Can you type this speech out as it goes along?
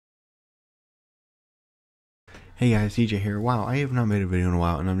Hey guys, DJ here. Wow, I have not made a video in a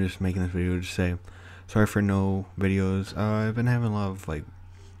while, and I'm just making this video to say sorry for no videos. I've been having a lot of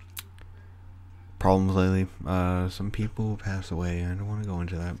problems lately. Some people passed away. I don't want to go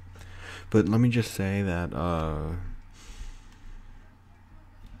into that, but let me just say that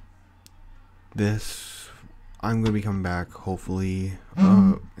this I'm gonna be coming back hopefully.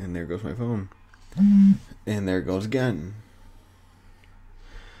 And there goes my phone, and there it goes again.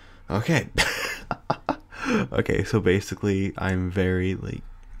 Okay. Okay, so basically, I'm very,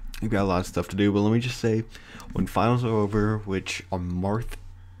 I've got a lot of stuff to do, but let me just say, when finals are over, which on March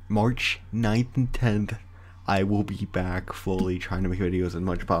 9th and 10th, I will be back fully trying to make videos as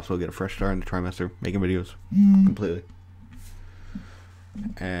much as possible, get a fresh start in the trimester, making videos, completely.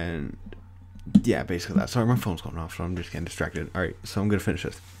 And, yeah, basically that. Sorry, my phone's going off, so I'm just getting distracted. Alright, so I'm gonna finish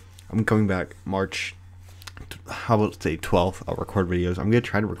this. I'm coming back March, how about say 12th. I'll record videos. I'm gonna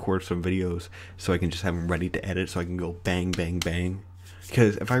try to record some videos so I can just have them ready to edit, so I can go bang bang bang,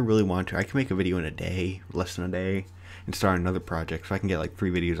 because if I really want to, I can make a video in a day, less than a day, and start another project, so I can get like 3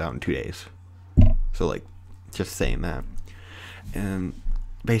 videos out in 2 days. So just saying that. And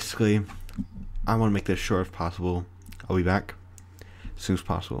basically I want to make this short as possible. I'll be back as soon as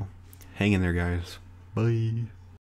possible. Hang in there, guys. Bye.